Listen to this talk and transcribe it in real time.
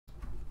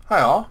Hi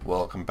all,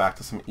 welcome back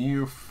to some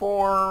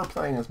EU4,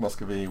 playing as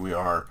Muscovy. We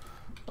are,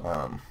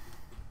 well,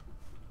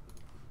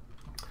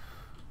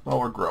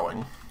 we're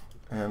growing,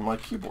 and my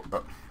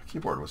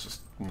keyboard was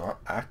just not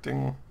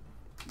acting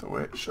the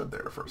way it should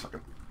there for a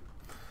second.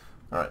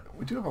 Alright,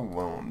 we do have a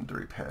loan to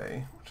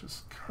repay, which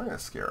is kind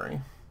of scary.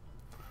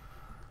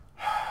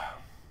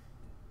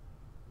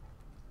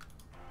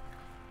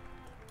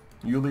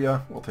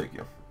 Yulia, we'll take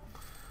you.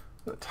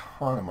 A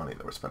ton of money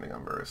that we're spending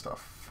on various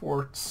stuff.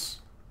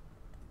 Forts.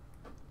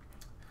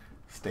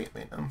 State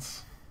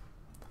maintenance.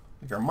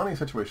 Like, our money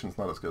situation is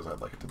not as good as I'd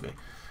like it to be.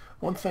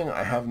 One thing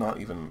I have not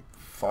even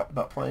thought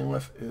about playing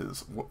with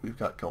is what we've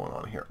got going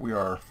on here. We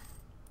are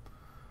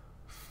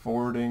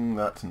forwarding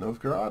that to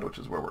Novgorod, which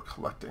is where we're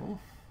collecting.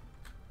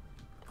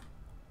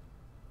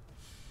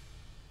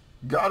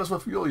 God is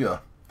with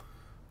Yulia.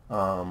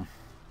 Alright,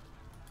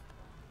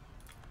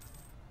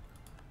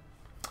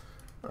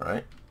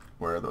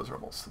 where are those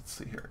rebels? Let's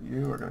see here.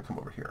 You are going to come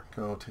over here.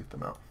 Go take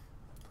them out.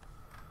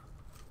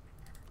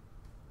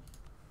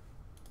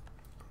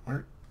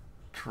 We're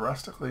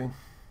drastically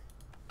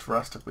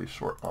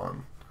short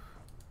on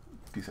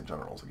decent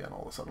generals again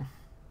all of a sudden.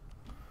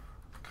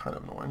 Kind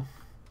of annoying.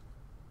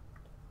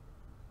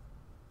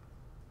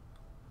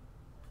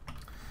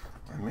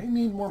 I may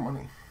need more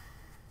money.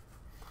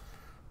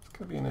 It's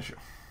going to be an issue.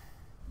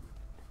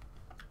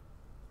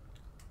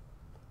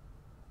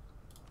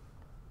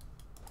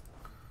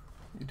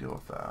 You deal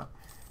with that.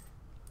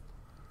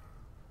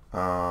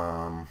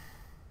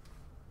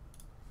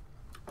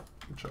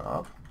 Good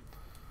job.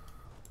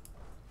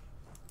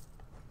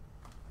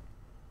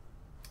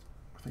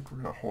 I think we're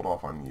going to hold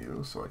off on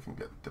you so I can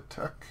get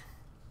Diptech.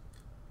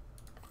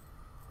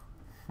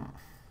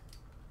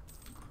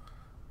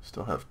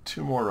 Still have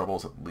 2 more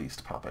rebels at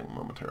least popping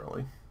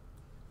momentarily.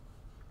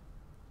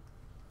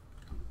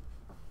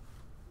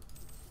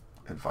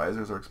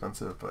 Advisors are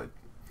expensive, but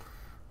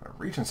our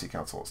Regency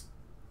Council is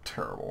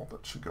terrible.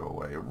 That should go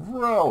away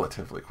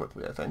relatively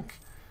quickly, I think.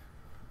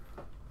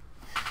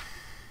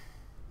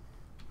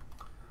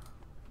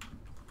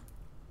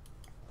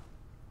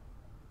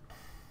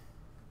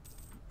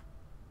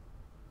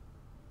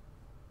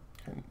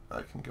 And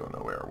I can go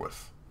nowhere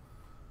with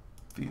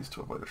these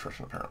to avoid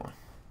attrition, apparently.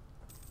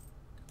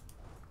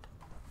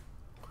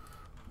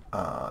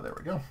 There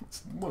we go.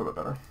 It's a little bit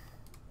better.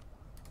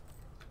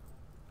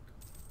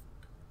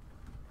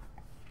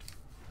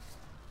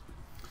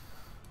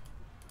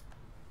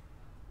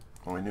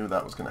 Well, we knew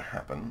that was going to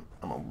happen.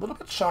 I'm a little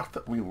bit shocked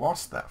that we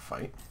lost that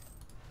fight.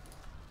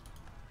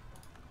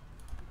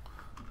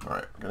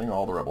 Alright, getting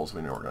all the rebels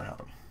we knew were going to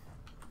happen.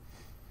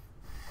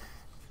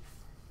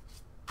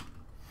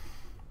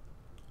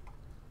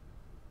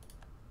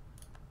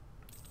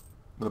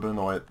 A little bit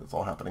annoyed it's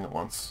all happening at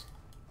once.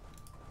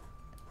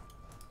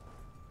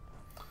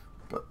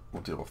 But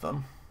we'll deal with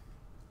them.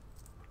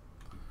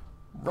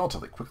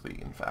 Relatively quickly,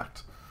 in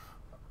fact.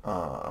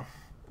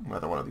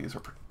 Neither one of these are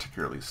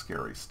particularly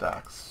scary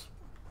stacks.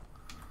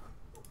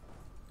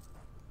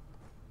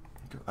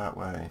 Go that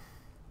way.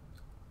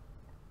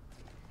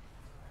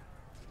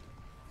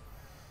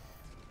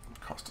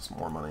 Cost us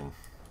more money.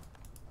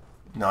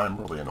 Now I'm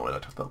really annoyed I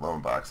took that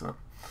loan by accident.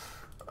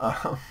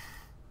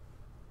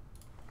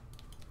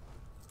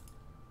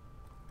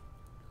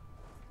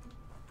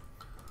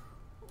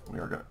 We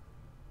are gonna...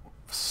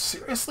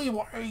 Seriously?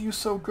 Why are you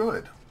so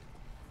good?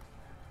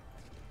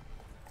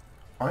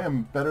 I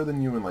am better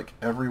than you in like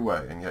every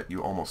way, and yet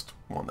you almost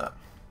won that.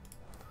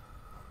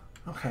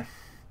 Okay.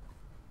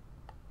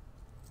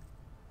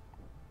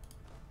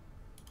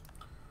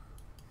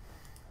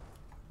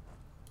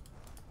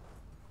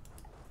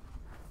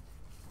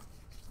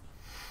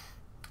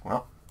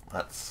 Well,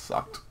 that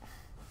sucked.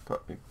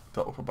 But we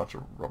dealt with a bunch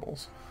of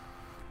rebels.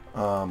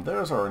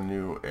 There's our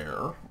new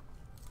heir.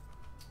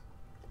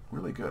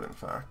 Really good, in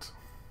fact.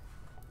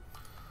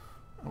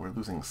 And we're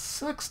losing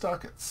 6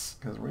 ducats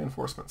because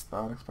reinforcement's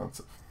not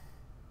expensive.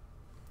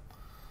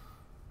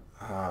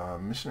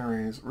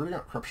 Missionaries, rooting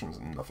out corruption is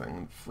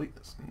nothing. Fleet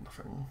is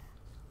nothing.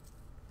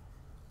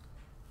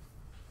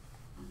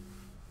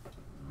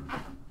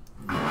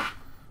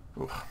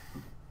 Oof.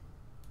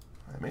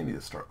 I may need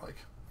to start like...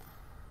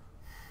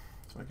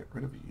 So I get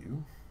rid of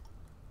you.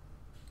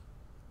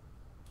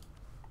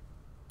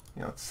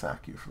 Yeah, let's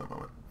sack you for the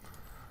moment.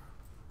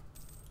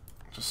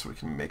 Just so we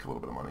can make a little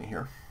bit of money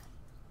here.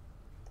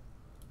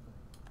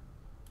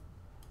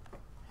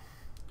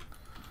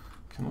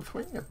 Can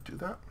Lithuania do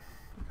that?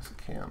 I guess it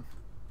can.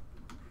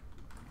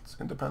 It's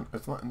independent.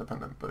 It's not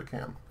independent, but it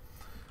can.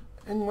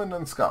 England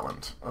and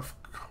Scotland, of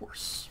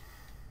course.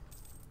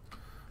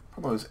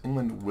 Problem is,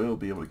 England will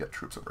be able to get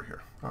troops over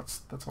here.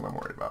 That's what I'm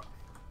worried about.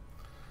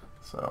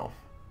 So,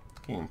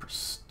 gain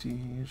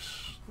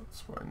prestige.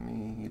 That's what I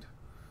need.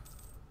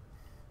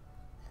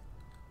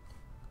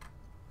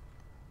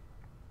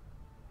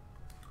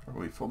 Are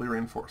we fully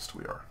reinforced?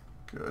 We are.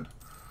 Good.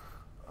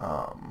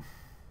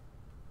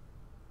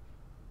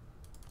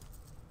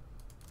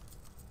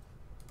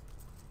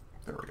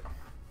 There we go.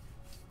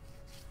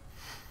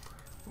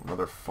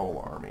 Another full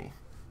army.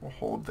 We'll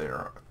hold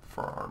there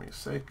for our army's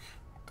sake.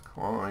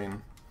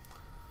 decline.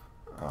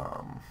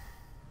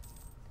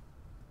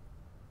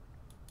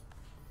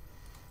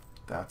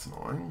 That's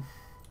annoying.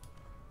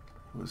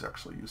 It was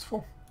actually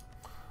useful.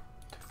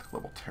 Take the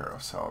global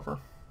tariffs, however.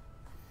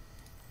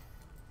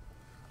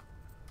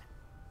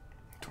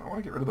 Do I want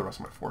to get rid of the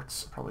rest of my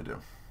forts? I probably do.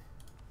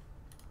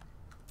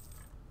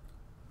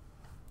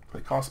 They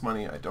cost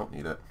money. I don't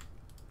need it.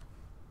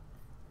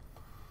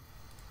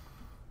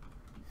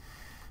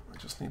 I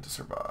just need to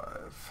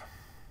survive.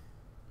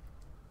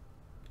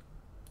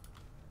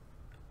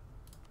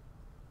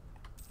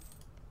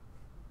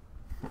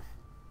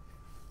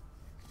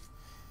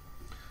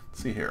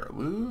 Let's see here.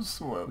 Lose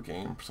some load,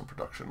 gain some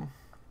production.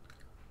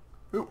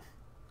 Ooh.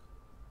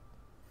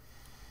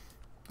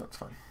 That's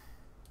fine.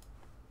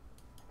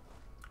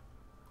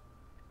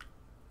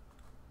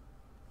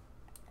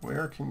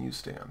 Where can you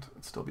stand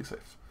and still be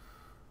safe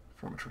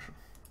from attrition?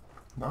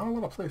 Not a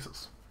lot of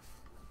places.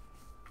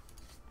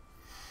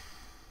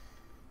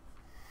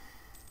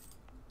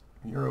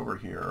 You're over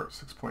here,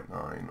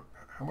 6.9.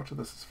 How much of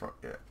this is from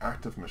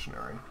active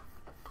missionary?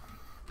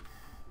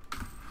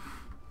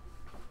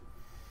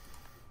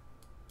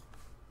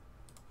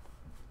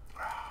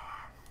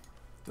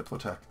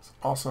 Diplotech is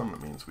awesome.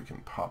 That means we can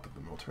pop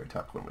the military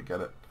tech when we get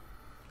it.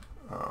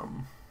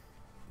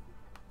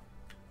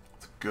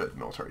 It's good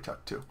military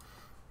tech too.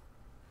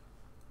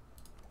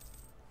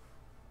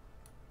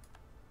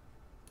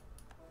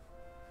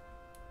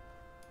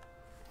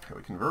 Okay,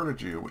 we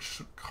converted you, which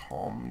should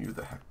calm you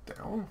the heck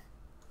down.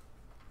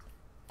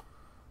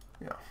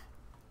 Yeah,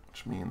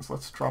 which means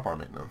let's drop our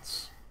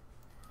maintenance.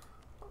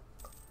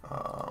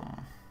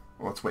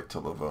 Let's wait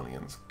till the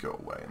Livonians go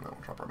away and then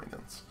we'll drop our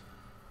maintenance,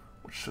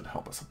 which should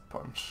help us a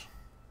bunch.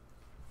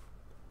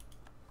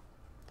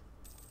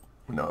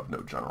 We now have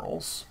no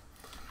generals.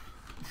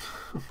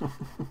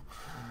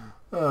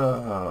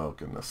 Oh,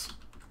 goodness.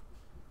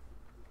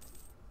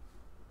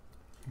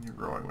 You're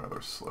growing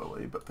rather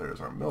slowly, but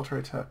there's our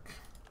military tech.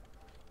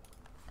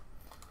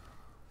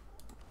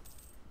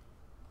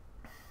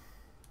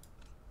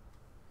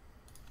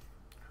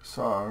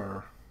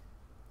 Hussar.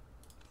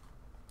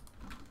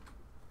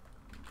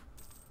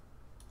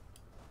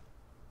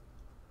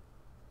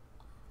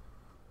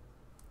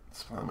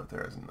 Spy limit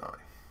there is 9,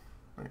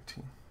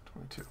 19,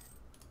 22.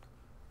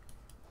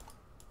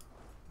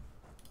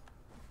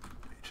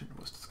 Agent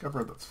was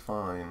discovered, that's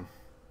fine.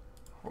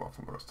 Hold off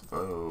on the rest of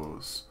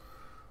those.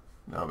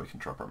 Now we can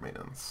drop our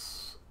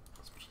maintenance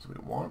as much as we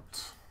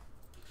want.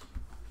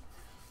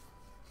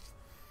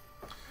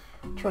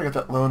 Try to get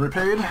that loan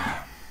repaid.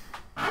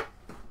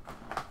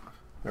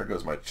 There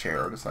goes my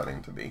chair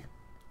deciding to be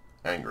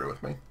angry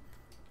with me.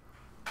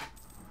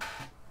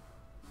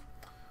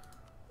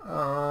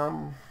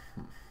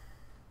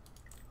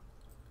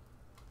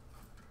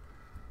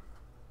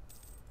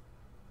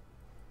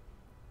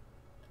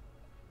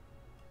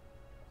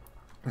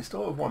 We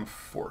still have one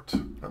fort.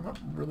 I'm not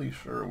really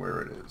sure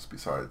where it is,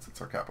 besides it's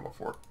our capital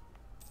fort.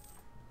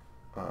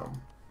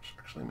 Which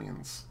actually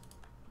means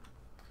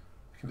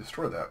we can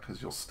destroy that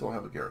because you'll still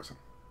have a garrison.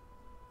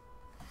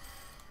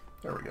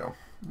 There we go.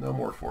 No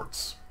more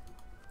forts.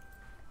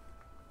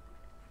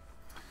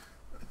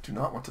 I do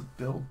not want to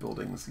build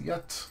buildings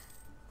yet.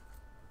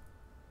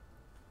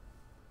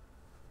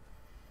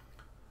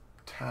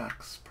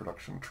 Tax,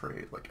 production,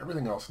 trade, like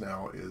everything else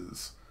now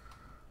is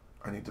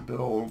I need to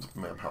build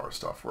manpower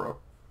stuff. We're up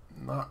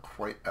not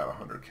quite at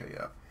 100k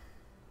yet.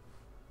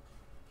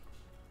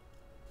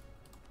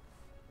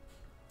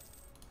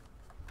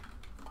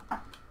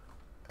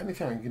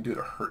 Anything I can do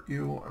to hurt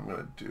you, I'm going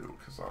to do,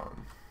 because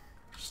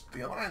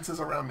the alliances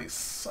around me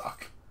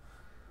suck.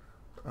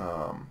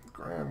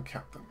 Grand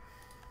Captain.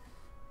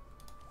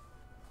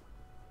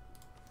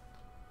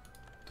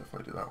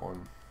 Definitely do that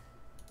one.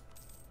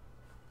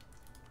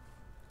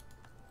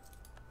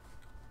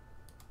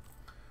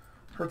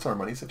 Hurts our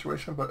money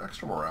situation, but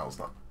extra morale is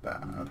not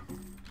bad.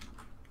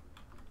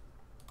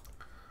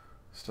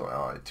 Still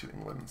allied to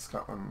England and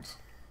Scotland.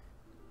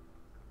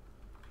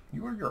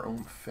 You are your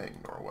own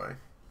thing, Norway.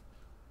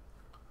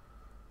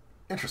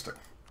 Interesting.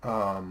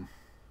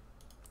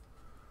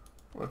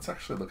 Let's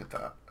actually look at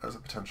that as a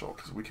potential,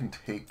 because we could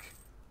take,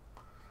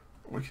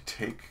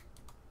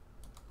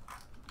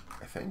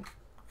 I think,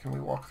 can we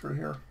walk through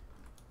here?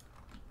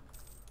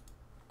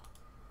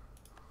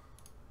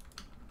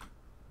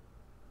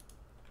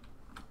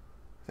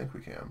 I think we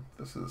can.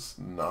 This is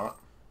not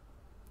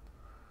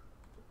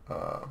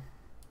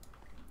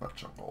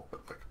jungle,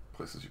 but like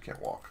places you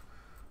can't walk.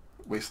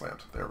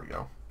 Wasteland. There we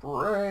go.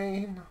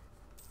 Brain.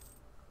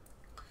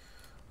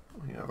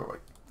 Another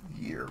like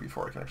year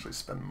before I can actually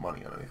spend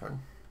money on anything.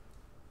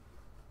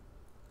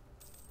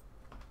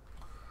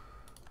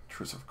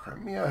 Truce of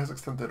Crimea has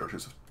extended, or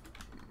Truce of...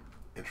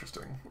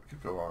 Interesting. We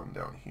could go on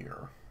down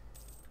here.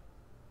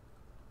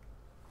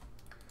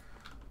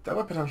 That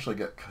would potentially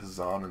get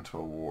Kazan into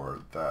a war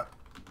that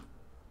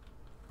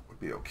would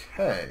be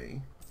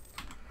okay.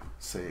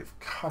 Save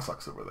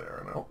Cossacks over there,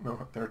 and I don't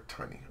know, they're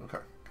tiny. Okay,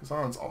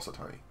 Kazan's also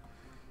tiny.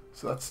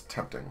 So that's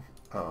tempting.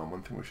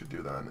 One thing we should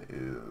do then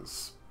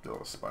is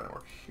build a spy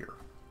network here.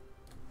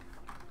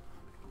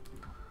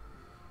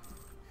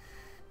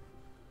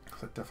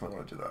 I definitely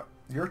want to do that.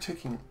 You're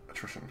taking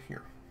attrition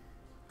here.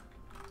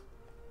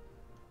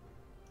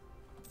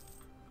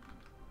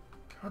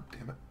 God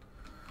damn it.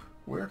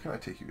 Where can I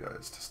take you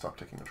guys to stop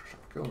taking attrition?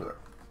 Go over there.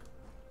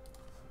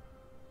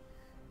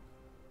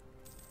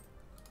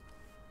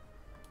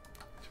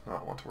 I do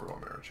not want to royal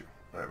marriage you.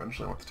 I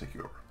eventually want to take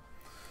you over.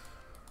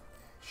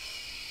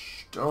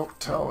 Shh, don't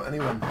tell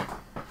anyone.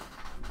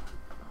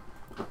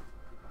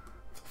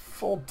 It's a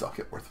full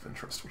ducat worth of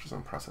interest, which is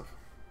impressive.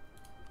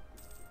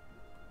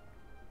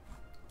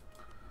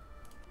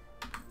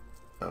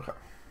 Okay,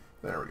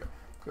 there we go.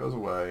 Goes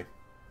away.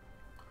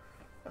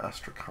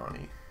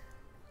 Astrakani.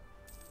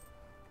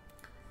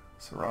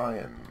 Sarai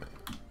and...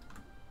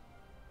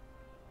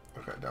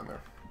 Okay, down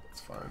there.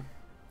 That's fine.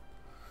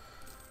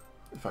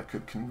 If I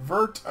could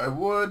convert, I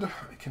would.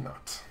 I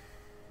cannot.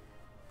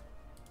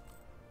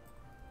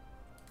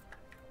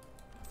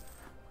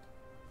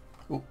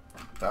 Oh,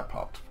 that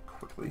popped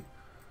quickly.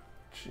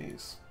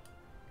 Jeez.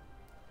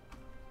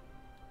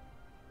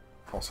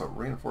 Also,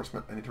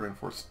 reinforcement. I need to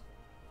reinforce.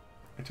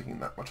 Am I taking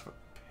that much of a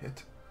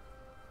hit?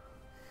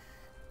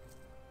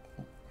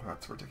 Oh,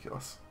 that's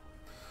ridiculous.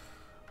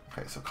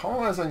 Okay, so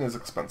colonizing is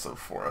expensive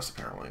for us,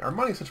 apparently. Our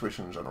money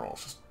situation in general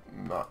is just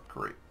not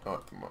great.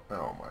 Oh,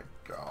 oh my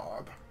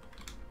god.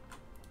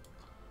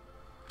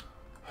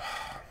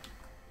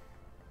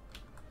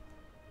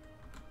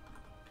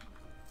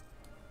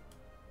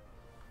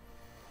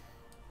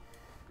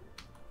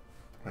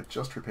 I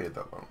just repaid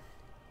that loan.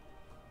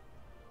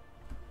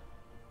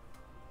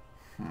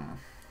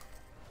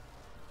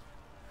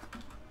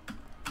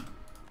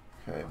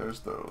 Okay, there's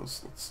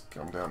those. Let's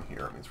come down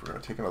here. It means we're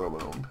going to take another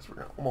loan, because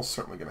we're almost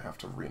certainly going to have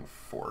to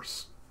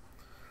reinforce.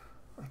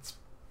 That's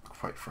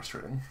quite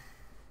frustrating.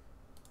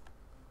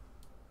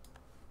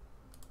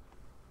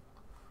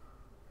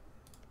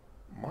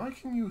 Why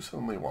can you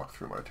suddenly walk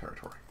through my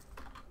territory?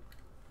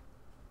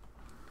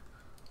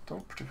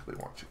 Don't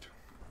particularly want you to.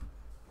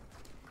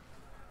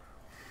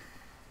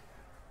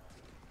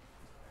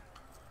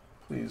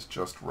 Please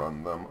just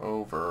run them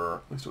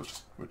over. At least it was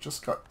just, we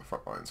just got the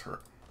front lines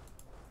hurt.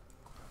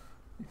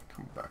 You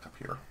can come back up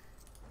here.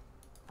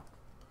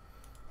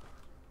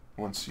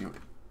 Once you,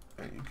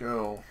 there you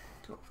go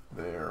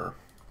there.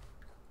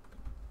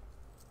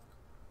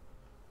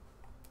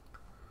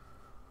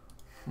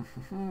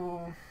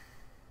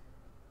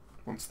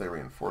 Once they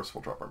reinforce,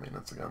 we'll drop our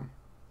maintenance again.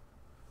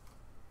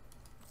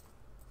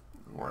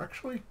 We're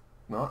actually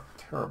not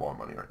terrible on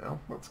money right now.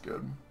 That's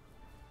good.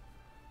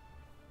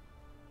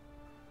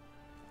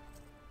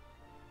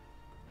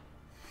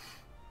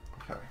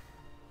 Okay.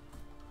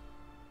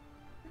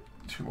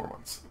 2 more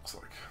months, looks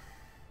like.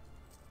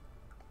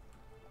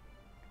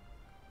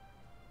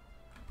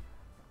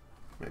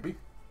 Maybe.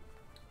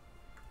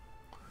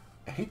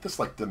 I hate this,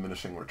 like,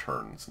 diminishing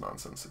returns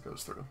nonsense that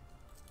goes through.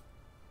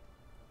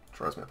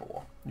 Drives me up a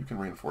wall. You can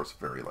reinforce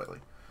very lightly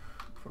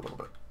for a little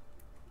bit.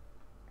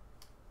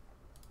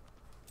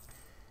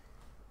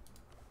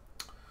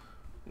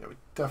 Yeah, we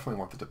definitely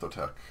want the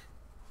Diplotech.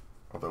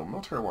 Although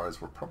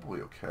military-wise, we're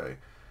probably okay.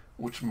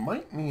 Which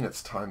might mean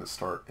it's time to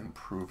start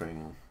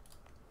improving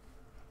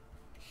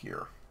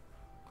here.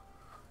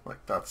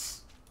 Like,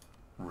 that's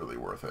really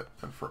worth it.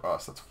 And for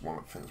us, that's one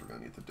of the things we're going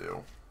to need to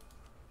do.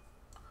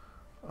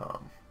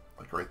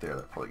 Like right there,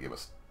 that probably gave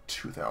us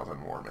 2,000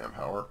 more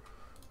manpower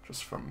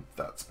just from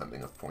that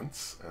spending of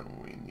points,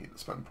 and we need to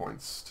spend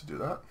points to do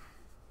that.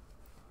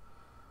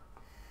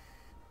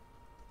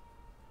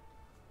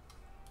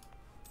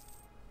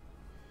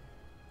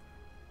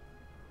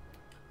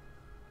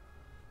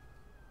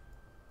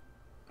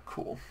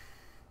 Cool.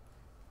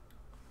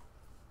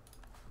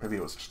 Maybe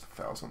it was just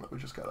 1,000 that we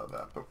just got out of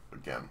that, but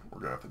again, we're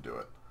going to have to do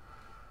it.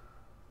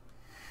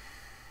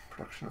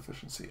 Production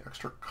efficiency,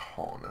 extra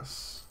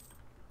colonists.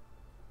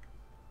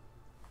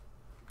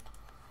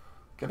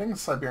 Getting a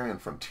Siberian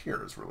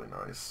frontier is really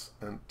nice,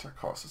 and tech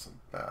cost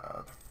isn't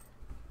bad.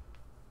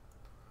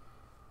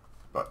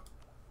 But,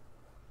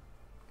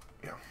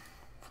 yeah,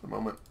 for the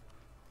moment,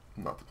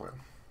 not the plan.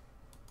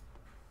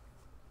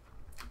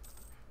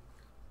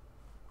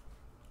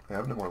 I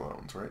have no more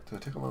loans, right? Did I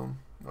take a loan?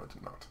 No, I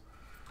did not.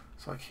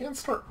 So I can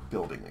start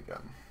building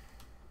again,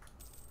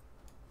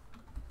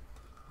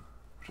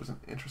 which is an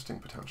interesting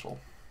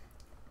potential.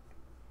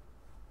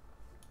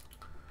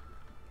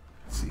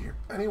 Let's see here.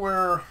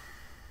 Anywhere...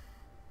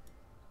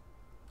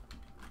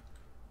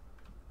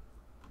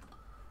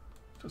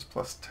 Just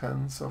plus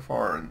 10 so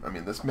far, and I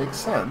mean, this makes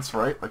sense,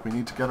 right? Like, we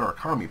need to get our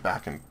economy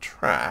back in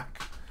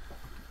track.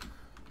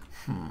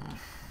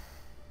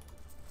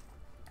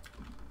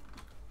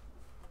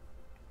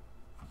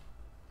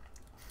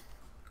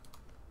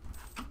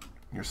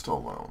 You're still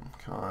alone.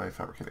 Can I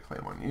fabricate a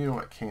claim on you?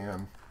 I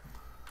can,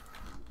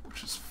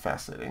 which is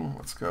fascinating.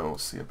 Let's go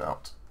see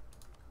about...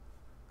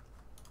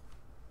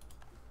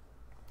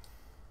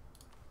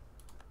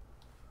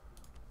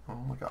 Oh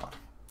my god.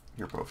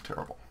 You're both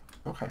terrible.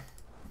 Okay.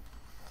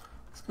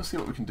 Let's go see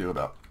what we can do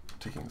about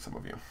taking some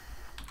of you.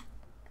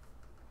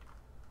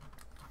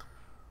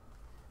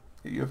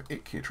 You have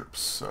 8K troops,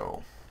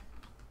 so...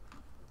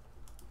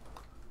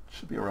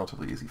 should be a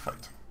relatively easy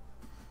fight.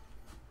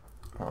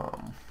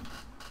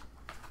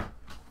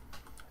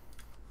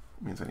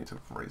 means I need to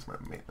raise my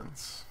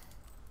maintenance.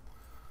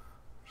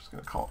 I'm just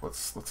gonna call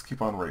it. Let's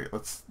keep on rate.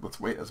 Let's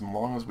wait as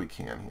long as we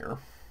can here.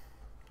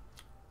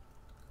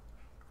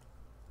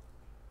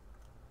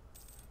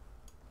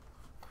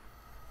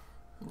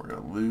 And we're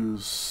gonna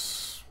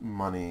lose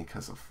money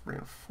because of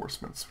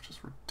reinforcements, which is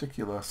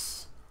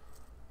ridiculous.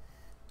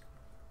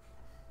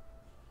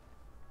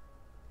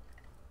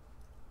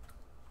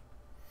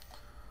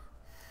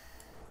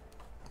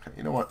 Okay,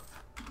 you know what?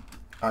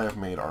 I have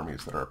made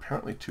armies that are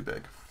apparently too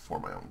big for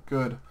my own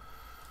good.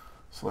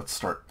 So let's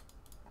start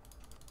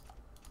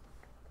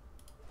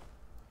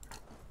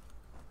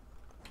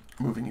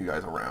moving you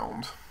guys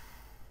around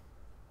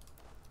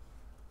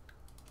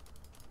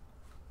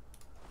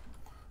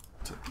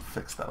to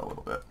fix that a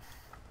little bit.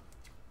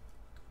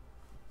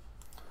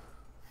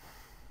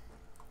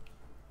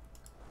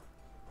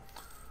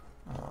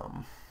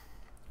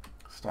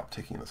 Stop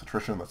taking this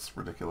attrition. That's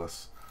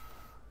ridiculous.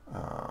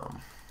 It'll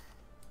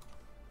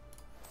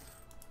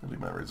be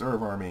my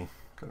reserve army.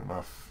 Good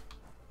enough.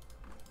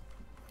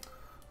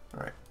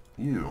 Alright,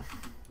 you,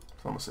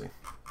 diplomacy.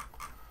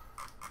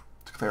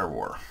 Declare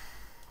war.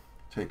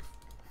 Take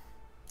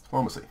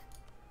diplomacy.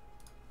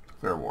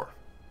 Declare war.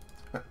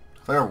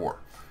 Declare war.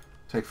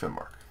 Take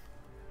Finnmark.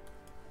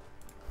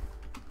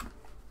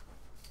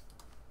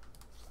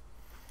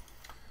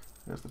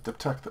 There's the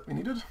diptech that we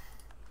needed.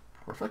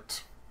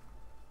 Perfect.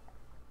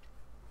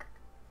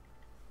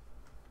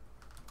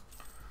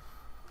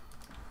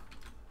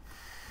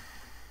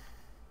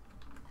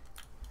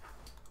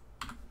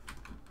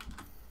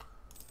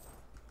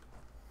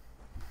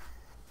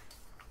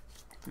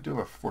 They do have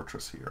a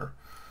fortress here,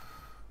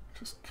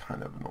 which is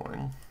kind of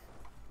annoying.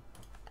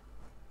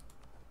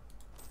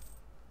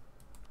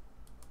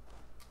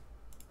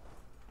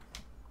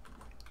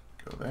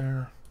 Go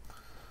there.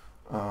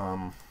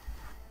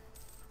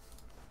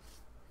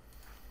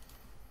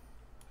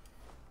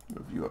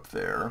 Move you up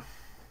there.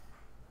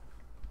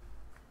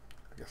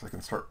 I guess I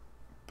can start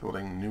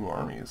building new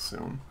armies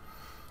soon.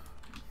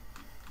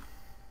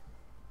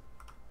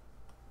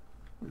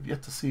 We've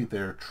yet to see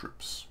their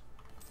troops.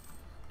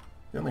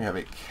 They only have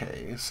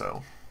 8K,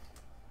 so...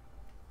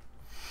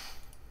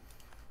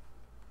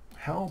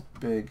 How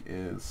big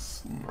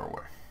is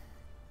Norway?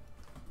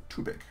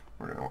 Too big.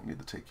 We're going to need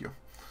to take you.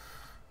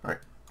 Alright,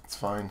 it's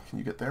fine. Can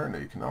you get there? No,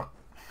 you cannot.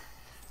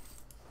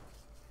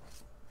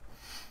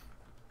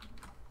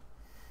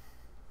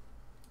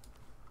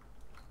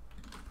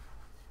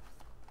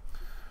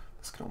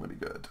 This can only be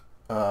good.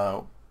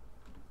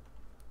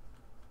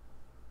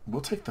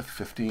 We'll take the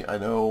 50. I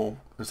know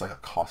there's like a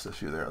cost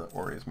issue there that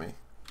worries me.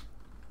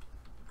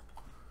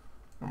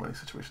 My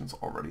situation's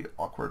already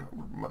awkward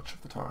much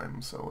of the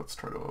time, so let's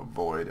try to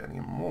avoid any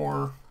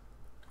more.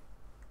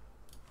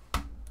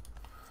 Take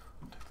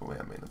the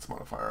land maintenance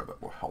modifier,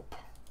 that will help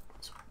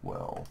as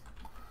well.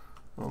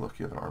 Oh look,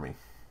 you have an army.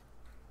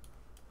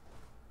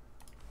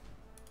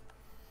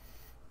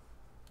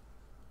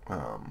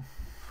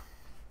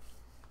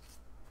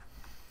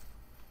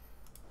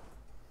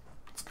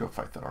 Let's go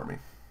fight that army.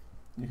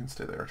 You can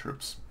stay there,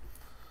 troops.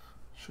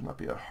 Should not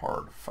be a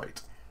hard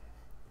fight.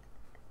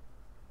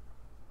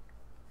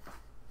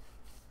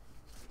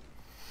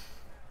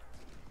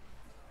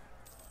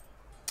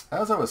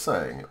 As I was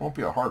saying, it won't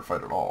be a hard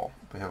fight at all.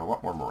 They have a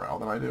lot more morale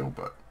than I do,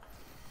 but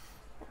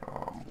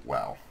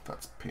wow,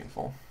 that's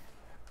painful.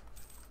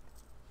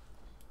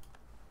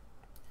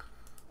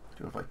 They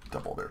do have like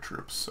double their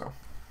troops, so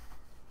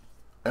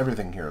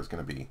everything here is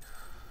going to be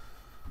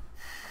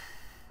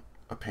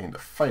a pain to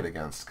fight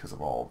against because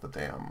of all the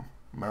damn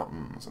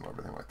mountains and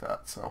everything like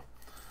that. So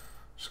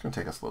it's just going to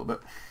take us a little bit.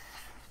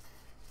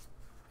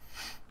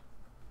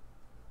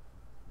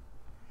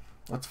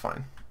 That's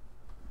fine.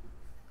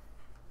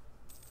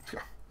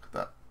 Yeah, look at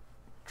that.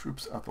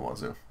 Troops out the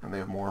wazoo. And they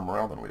have more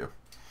morale than we do.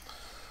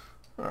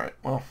 Alright,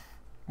 well,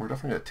 we're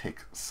definitely going to take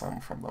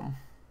some from them.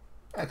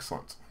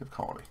 Excellent. Good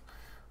colony.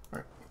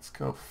 Alright, let's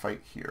go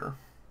fight here.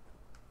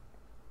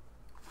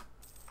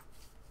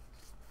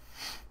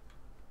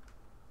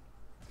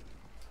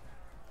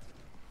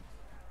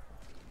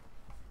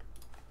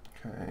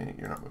 Okay,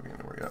 you're not moving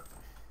anywhere yet.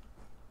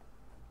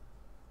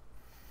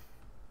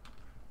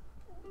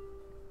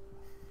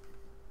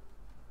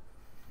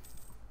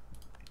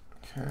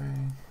 Okay.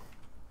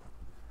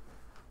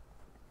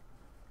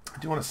 I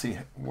do want to see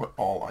what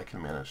all I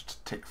can manage to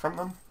take from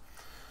them.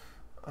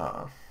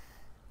 I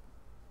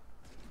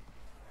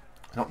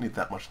don't need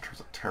that much in terms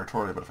of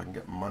territory, but if I can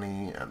get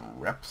money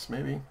and reps,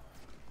 maybe,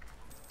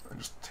 and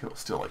just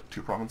steal like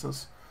 2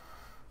 provinces,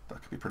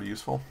 that could be pretty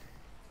useful.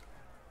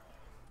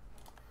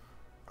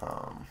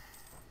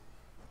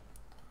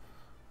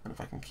 And if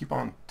I can keep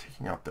on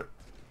taking out their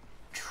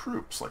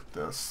troops like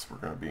this, we're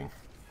going to be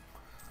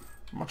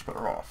much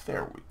better off.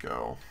 There we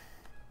go.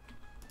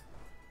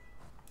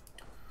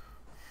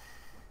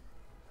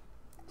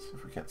 See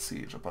if we can't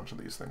siege a bunch of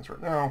these things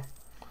right now.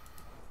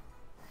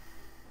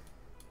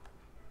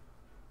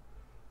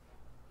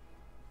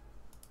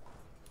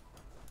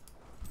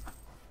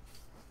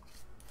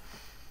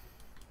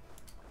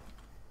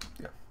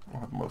 Yeah,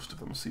 we'll have most of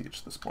them siege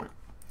at this point.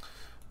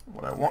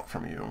 what I want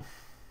from you,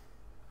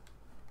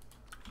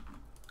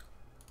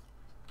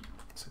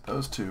 say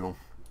those two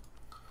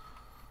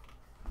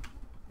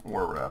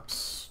war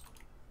reps,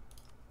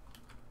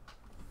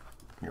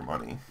 your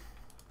money.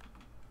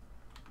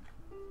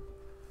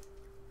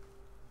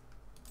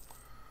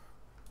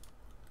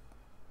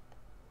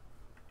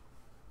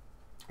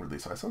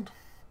 Release Iceland.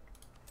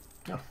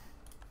 Yeah,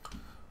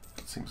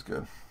 seems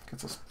good.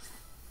 Gets us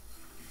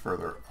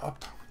further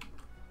up.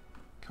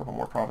 A couple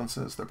more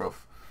provinces. They're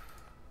both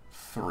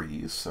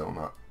 3s, so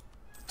not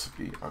to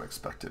be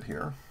unexpected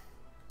here.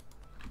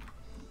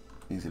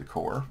 Easy to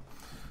core.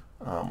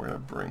 We're going to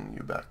bring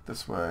you back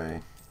this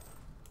way.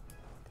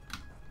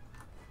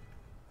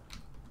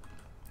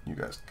 You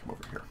guys come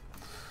over here.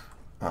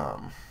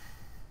 And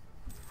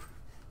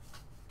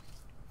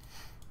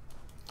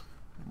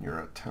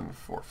you're at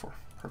 10-4-4.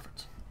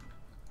 Perfect.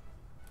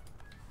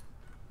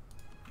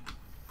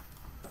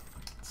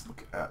 Let's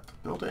look at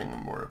building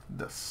more of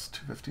this.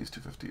 250s,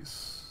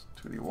 250s,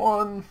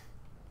 281.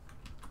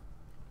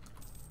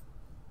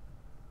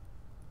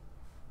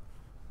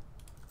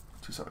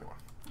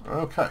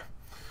 Okay.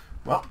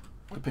 Well,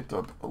 we picked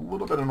up a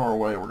little bit in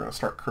Norway. We're going to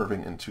start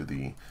curving into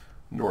the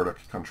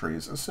Nordic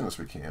countries as soon as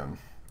we can.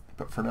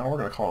 But for now, we're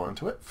going to call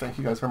into it. Thank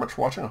you guys very much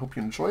for watching. I hope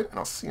you enjoyed, and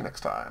I'll see you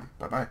next time.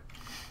 Bye-bye.